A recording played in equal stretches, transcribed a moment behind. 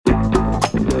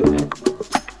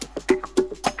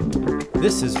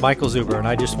This is Michael Zuber, and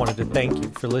I just wanted to thank you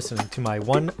for listening to my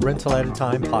One Rental at a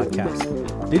Time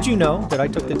podcast. Did you know that I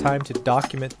took the time to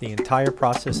document the entire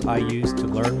process I used to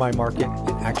learn my market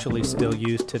and actually still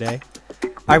use today?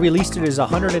 I released it as a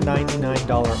 $199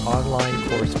 online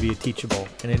course via Teachable,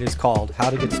 and it is called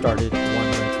How to Get Started One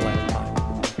Rental at a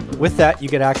Time. With that, you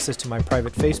get access to my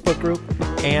private Facebook group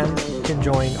and can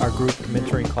join our group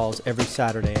mentoring calls every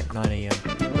Saturday at 9 a.m.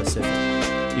 Pacific.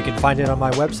 You can find it on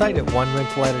my website at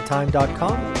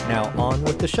onerentalatatime.com. Now on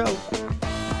with the show.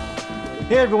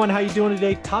 Hey everyone, how you doing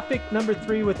today? Topic number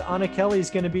 3 with Anna Kelly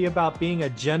is going to be about being a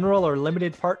general or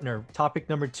limited partner. Topic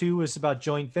number 2 is about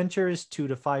joint ventures, 2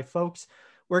 to 5 folks.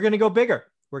 We're going to go bigger.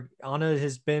 Anna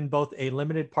has been both a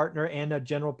limited partner and a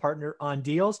general partner on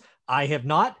deals. I have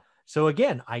not. So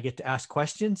again, I get to ask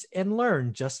questions and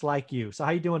learn just like you. So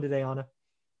how you doing today, Anna?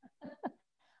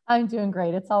 I'm doing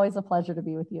great. It's always a pleasure to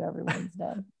be with you every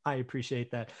Wednesday. I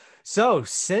appreciate that. So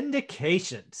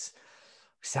syndications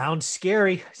sounds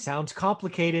scary, sounds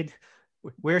complicated.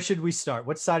 Where should we start?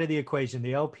 What side of the equation,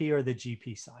 the LP or the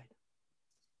GP side?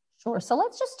 Sure. So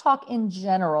let's just talk in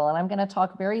general, and I'm going to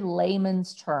talk very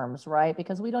layman's terms, right?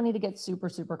 Because we don't need to get super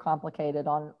complicated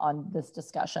on this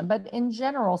discussion. But in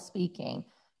general speaking,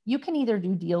 you can either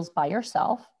do deals by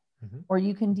yourself, or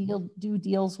you can do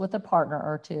deals with a partner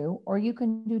or two, or you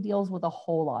can do deals with a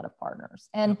whole lot of partners.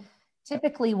 And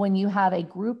typically when you have a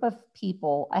group of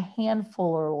people, a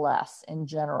handful or less in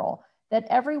general, that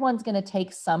everyone's going to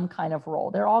take some kind of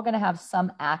role. They're all going to have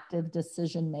some active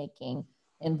decision-making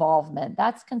involvement.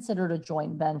 That's considered a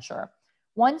joint venture.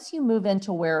 Once you move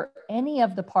into where any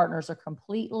of the partners are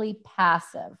completely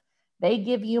passive, they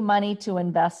give you money to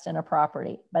invest in a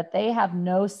property, but they have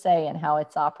no say in how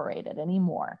it's operated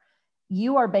anymore.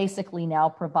 You are basically now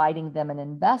providing them an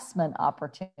investment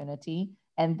opportunity,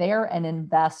 and they're an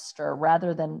investor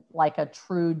rather than like a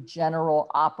true general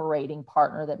operating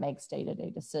partner that makes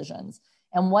day-to-day decisions.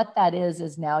 And what that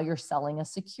is now you're selling a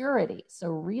security.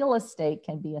 So real estate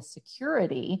can be a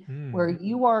security where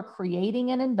you are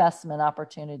creating an investment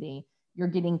opportunity. You're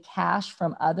getting cash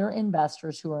from other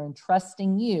investors who are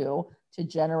entrusting you to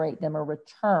generate them a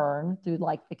return through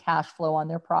like the cash flow on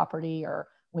their property, or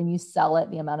when you sell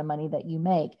it, the amount of money that you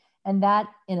make. And that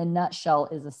in a nutshell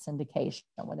is a syndication.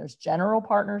 When there's general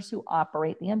partners who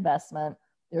operate the investment,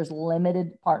 there's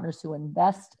limited partners who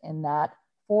invest in that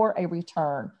for a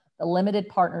return. The limited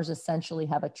partners essentially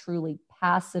have a truly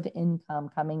passive income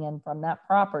coming in from that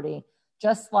property.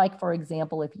 Just like, for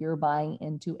example, if you're buying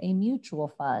into a mutual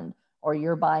fund or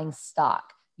you're buying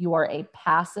stock, you are a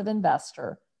passive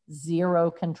investor, zero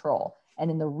control. And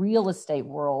in the real estate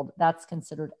world, that's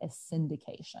considered a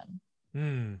syndication.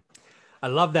 I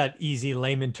love that easy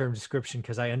layman term description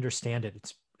because I understand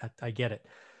it. I get it.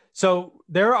 So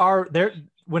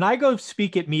when I go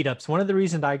speak at meetups, one of the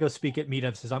reasons I go speak at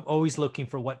meetups is I'm always looking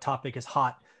for what topic is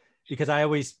hot, because I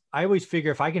always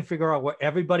figure if I can figure out where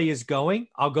everybody is going,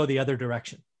 I'll go the other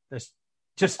direction. That's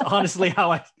just honestly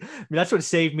how that's what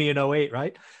saved me in 2008,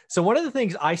 right? So one of the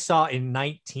things I saw in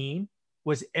 2019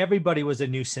 was everybody was a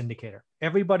new syndicator.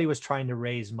 Everybody was trying to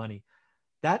raise money.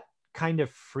 That kind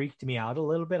of freaked me out a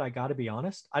little bit. I got to be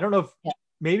honest. I don't know if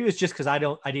maybe it was just because I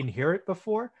didn't hear it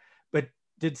before, but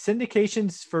did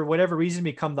syndications for whatever reason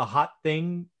become the hot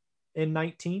thing in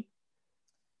 19?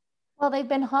 Well, they've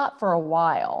been hot for a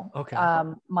while, okay.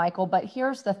 Michael, but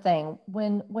here's the thing.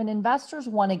 When investors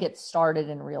want to get started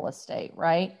in real estate,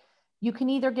 right? You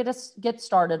can either get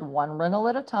started one rental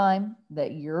at a time,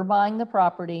 that you're buying the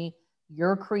property,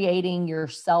 you're creating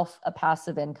yourself a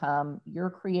passive income, you're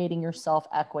creating yourself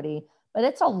equity, but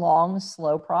it's a long,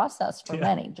 slow process for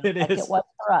many, just like it was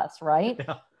for us, right?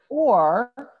 Yeah.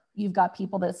 Or you've got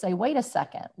people that say, wait a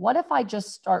second, what if I just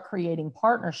start creating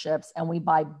partnerships and we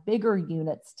buy bigger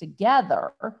units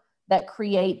together that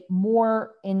create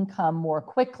more income more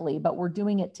quickly, but we're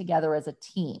doing it together as a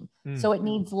team. So it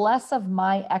needs less of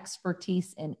my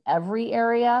expertise in every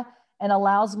area and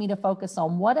allows me to focus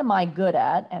on what am I good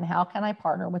at and how can I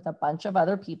partner with a bunch of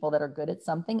other people that are good at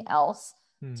something else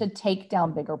to take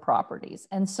down bigger properties.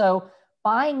 And so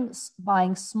buying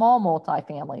small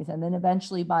multifamilies and then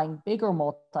eventually buying bigger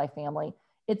multifamily,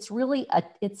 it's really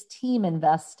it's team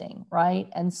investing, right?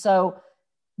 And so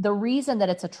the reason that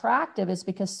it's attractive is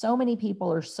because so many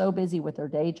people are so busy with their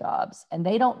day jobs and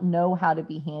they don't know how to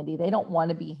be handy. They don't want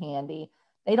to be handy.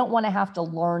 They don't want to have to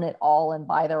learn it all and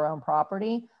buy their own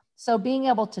property. So being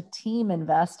able to team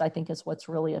invest, I think, is what's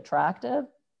really attractive.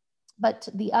 But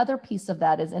the other piece of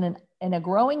that is in a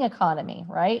growing economy,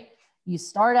 right? You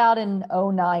start out in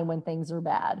 2009 when things are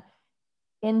bad.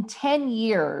 In 10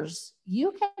 years,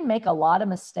 you can make a lot of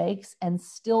mistakes and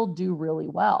still do really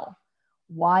well.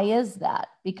 Why is that?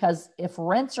 Because if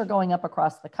rents are going up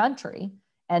across the country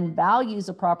and values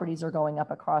of properties are going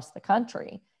up across the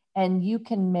country, and you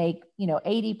can make,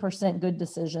 80% good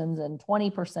decisions and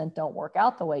 20% don't work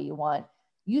out the way you want,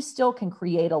 you still can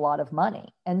create a lot of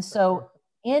money. And so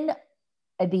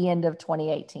at the end of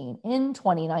 2018, in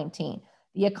 2019,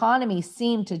 the economy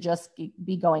seemed to just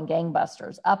be going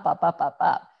gangbusters, up, up, up, up,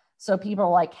 up. So people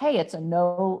are like, hey, it's a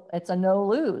no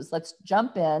lose. Let's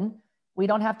jump in. We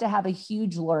don't have to have a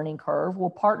huge learning curve. We'll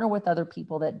partner with other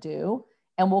people that do,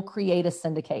 and we'll create a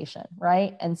syndication,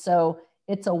 right? And so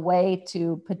it's a way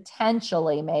to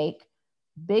potentially make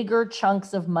bigger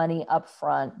chunks of money up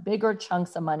front, bigger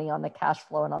chunks of money on the cash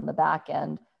flow and on the back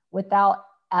end without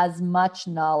as much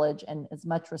knowledge and as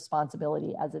much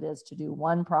responsibility as it is to do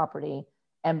one property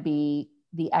and be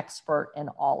the expert in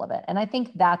all of it. And I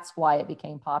think that's why it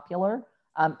became popular,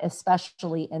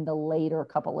 especially in the later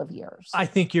couple of years. I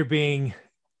think you're being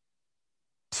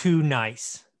too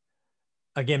nice.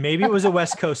 Again, maybe it was a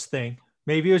West Coast thing.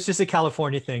 Maybe it was just a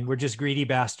California thing. We're just greedy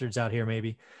bastards out here,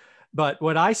 maybe. But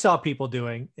what I saw people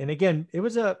doing, and again, it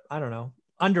was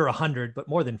under 100, but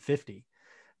more than 50.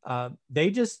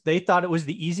 They thought it was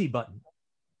the easy button.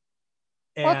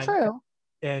 Well, true.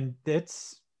 And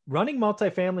it's running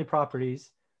multifamily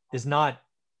properties is not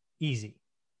easy.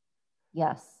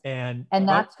 Yes. And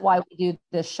that's why we do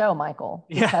this show, Michael,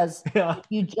 because if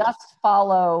you just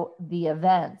follow the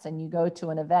events and you go to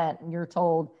an event and you're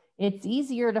told it's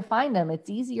easier to find them, it's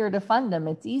easier to fund them,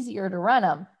 it's easier to run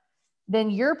them, then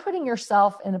you're putting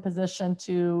yourself in a position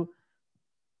to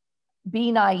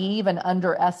be naive and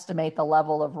underestimate the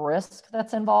level of risk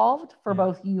that's involved for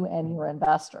both you and your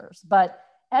investors. But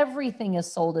everything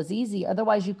is sold as easy.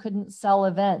 Otherwise, you couldn't sell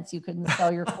events. You couldn't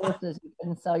sell your courses. You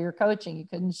couldn't sell your coaching. You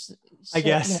couldn't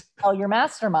sell your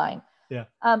mastermind. Yeah.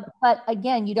 But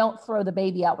again, you don't throw the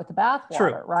baby out with the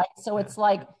bathwater, right? So it's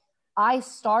like, I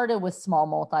started with small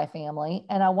multifamily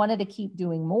and I wanted to keep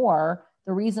doing more.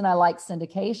 The reason I like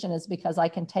syndication is because I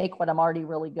can take what I'm already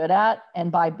really good at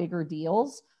and buy bigger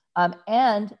deals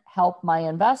and help my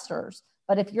investors.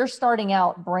 But if you're starting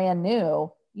out brand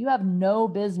new, you have no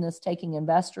business taking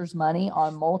investors' money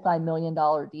on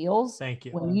multi-million-dollar deals. Thank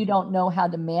you. When you don't know how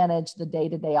to manage the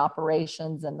day-to-day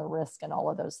operations and the risk and all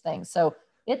of those things. So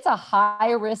it's a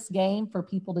high-risk game for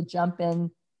people to jump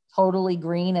in totally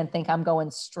green and think I'm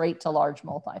going straight to large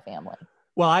multifamily.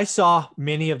 Well, I saw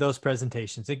many of those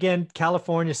presentations. Again,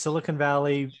 California, Silicon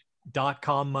Valley,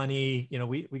 .com money.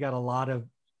 We got a lot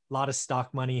of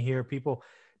stock money here. People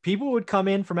would come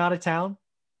in from out of town.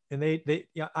 And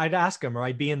I'd ask them, or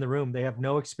I'd be in the room. They have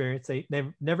no experience.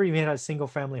 They've never even had a single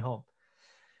family home.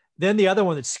 Then the other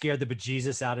one that scared the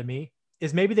bejesus out of me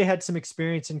is maybe they had some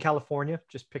experience in California,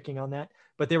 just picking on that,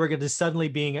 but they were going to suddenly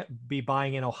be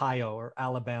buying in Ohio or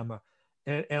Alabama.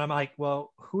 And I'm like,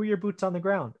 well, who are your boots on the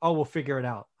ground? Oh, we'll figure it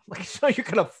out. I'm like, so you're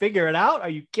going to figure it out? Are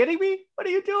you kidding me? What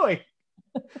are you doing?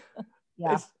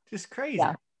 Yeah. It's just crazy.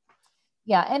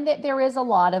 Yeah. And there is a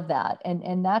lot of that.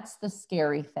 And that's the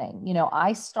scary thing.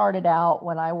 I started out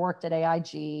when I worked at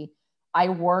AIG, I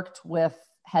worked with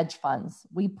hedge funds.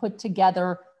 We put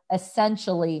together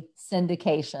essentially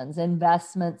syndications,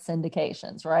 investment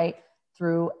syndications, right?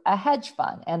 Through a hedge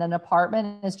fund, and an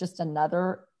apartment is just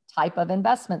another type of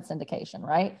investment syndication,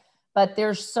 right? But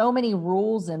there's so many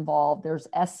rules involved. There's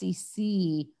SEC,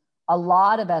 a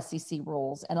lot of SEC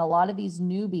rules, and a lot of these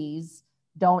newbies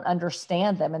don't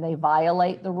understand them, and they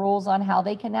violate the rules on how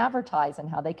they can advertise and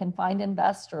how they can find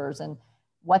investors and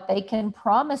what they can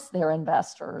promise their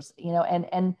investors,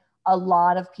 and a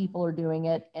lot of people are doing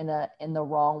it in the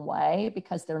wrong way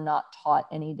because they're not taught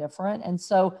any different. And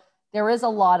so there is a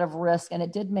lot of risk, and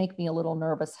it did make me a little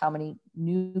nervous how many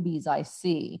newbies I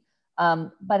see.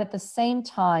 But at the same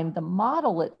time, the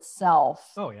model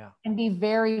itself can be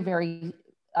very, very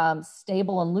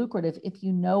stable and lucrative if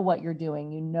you know what you're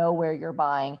doing, you know where you're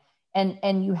buying,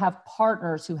 and you have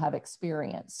partners who have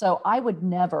experience. So I would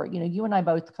never, you and I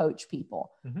both coach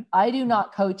people. Mm-hmm. I do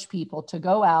not coach people to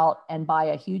go out and buy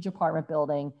a huge apartment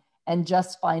building and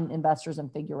just find investors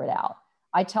and figure it out.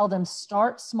 I tell them,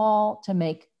 start small to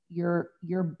make your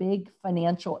big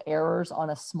financial errors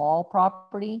on a small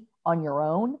property on your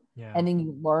own. Yeah. And then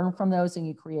you learn from those and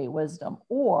you create wisdom.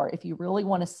 Or if you really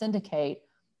want to syndicate,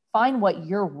 find what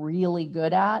you're really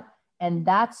good at, and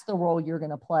that's the role you're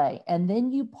going to play. And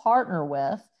then you partner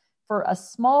with, for a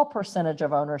small percentage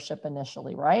of ownership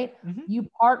initially, right? Mm-hmm. You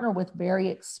partner with very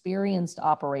experienced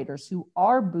operators who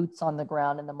are boots on the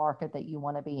ground in the market that you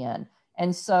want to be in.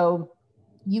 And so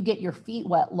you get your feet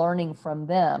wet learning from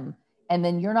them. And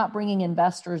then you're not bringing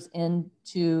investors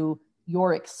into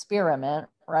your experiment,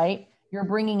 right? You're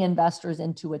bringing investors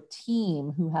into a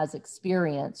team who has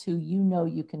experience, who you know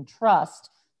you can trust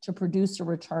to produce a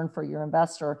return for your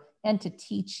investor and to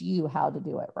teach you how to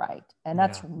do it right. And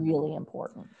that's really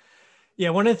important. Yeah,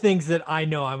 one of the things that I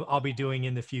know I'll be doing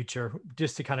in the future,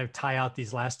 just to kind of tie out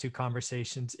these last two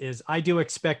conversations, is I do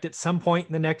expect at some point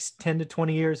in the next 10 to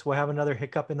 20 years, we'll have another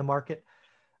hiccup in the market.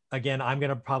 Again, I'm going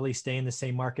to probably stay in the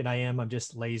same market I am. I'm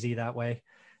just lazy that way.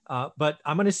 But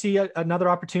I'm going to see another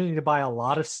opportunity to buy a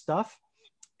lot of stuff,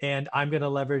 and I'm going to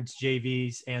leverage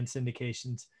JVs and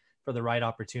syndications for the right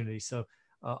opportunity. So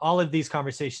all of these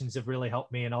conversations have really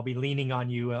helped me, and I'll be leaning on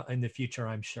you in the future,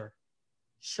 I'm sure.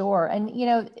 Sure. And, you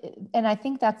know, and I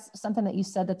think that's something that you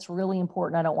said that's really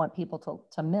important. I don't want people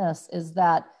to miss is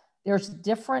that there's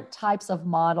different types of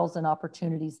models and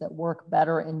opportunities that work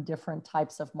better in different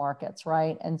types of markets,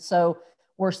 right? And so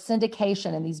where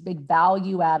syndication and these big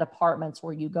value add apartments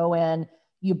where you go in,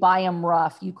 you buy them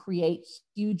rough, you create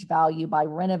huge value by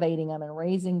renovating them and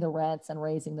raising the rents and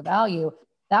raising the value.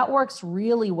 That works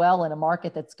really well in a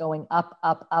market that's going up,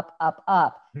 up, up, up,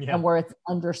 up, and where it's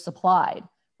undersupplied.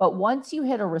 But once you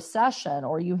hit a recession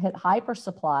or you hit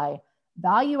hypersupply,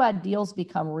 value add deals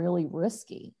become really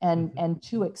risky and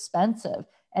too expensive.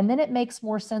 And then it makes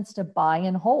more sense to buy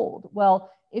and hold.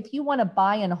 Well, if you want to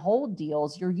buy and hold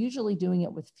deals, you're usually doing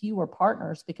it with fewer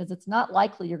partners because it's not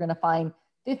likely you're going to find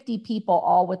 50 people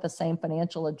all with the same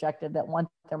financial objective that want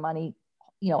their money,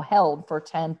 held for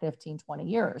 10, 15, 20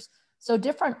 years. So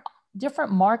different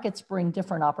markets bring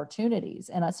different opportunities.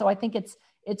 And so I think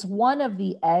it's one of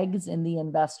the eggs in the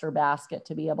investor basket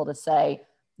to be able to say,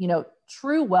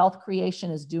 true wealth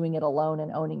creation is doing it alone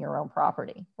and owning your own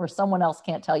property where someone else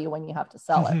can't tell you when you have to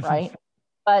sell it, right?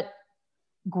 But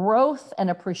growth and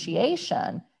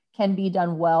appreciation can be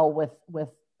done well with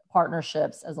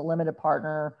partnerships as a limited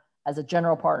partner, as a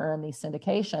general partner in these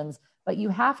syndications, but you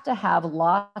have to have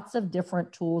lots of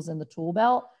different tools in the tool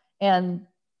belt. And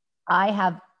I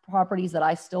have properties that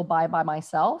I still buy by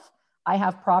myself. I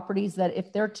have properties that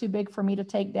if they're too big for me to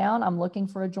take down, I'm looking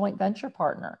for a joint venture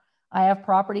partner. I have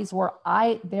properties where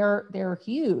they're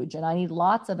huge and I need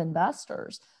lots of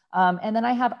investors. And then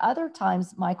I have other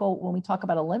times, Michael, when we talk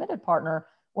about a limited partner,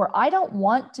 where I don't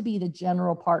want to be the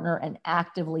general partner and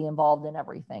actively involved in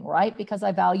everything, right? Because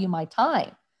I value my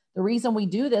time. The reason we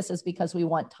do this is because we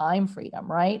want time freedom,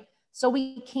 right? So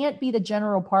we can't be the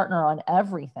general partner on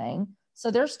everything.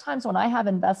 So there's times when I have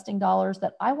investing dollars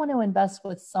that I want to invest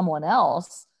with someone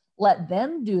else, let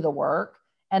them do the work.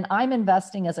 And I'm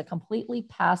investing as a completely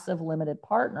passive limited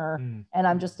partner, and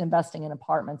I'm just investing in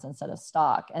apartments instead of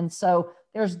stock. And so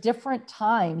there's different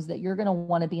times that you're going to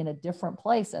want to be in a different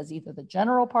place as either the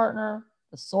general partner,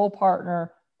 the sole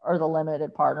partner, or the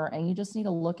limited partner. And you just need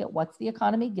to look at what's the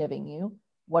economy giving you,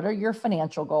 what are your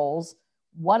financial goals,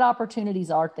 what opportunities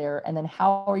are there, and then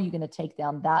how are you going to take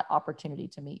down that opportunity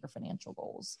to meet your financial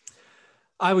goals?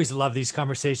 I always love these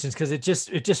conversations because it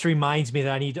just reminds me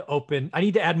that I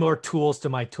need to add more tools to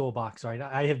my toolbox, right?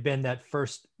 I have been that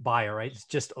first buyer, right? It's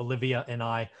just Olivia and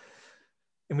I,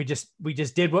 and we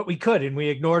just did what we could and we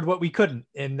ignored what we couldn't.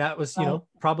 And that was,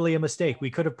 probably a mistake. We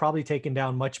could have probably taken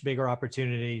down much bigger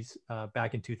opportunities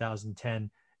back in 2010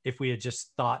 if we had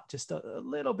just thought just a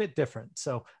little bit different.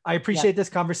 So I appreciate this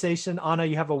conversation. Anna,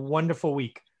 you have a wonderful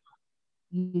week.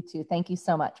 You too. Thank you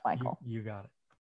so much, Michael. You got it.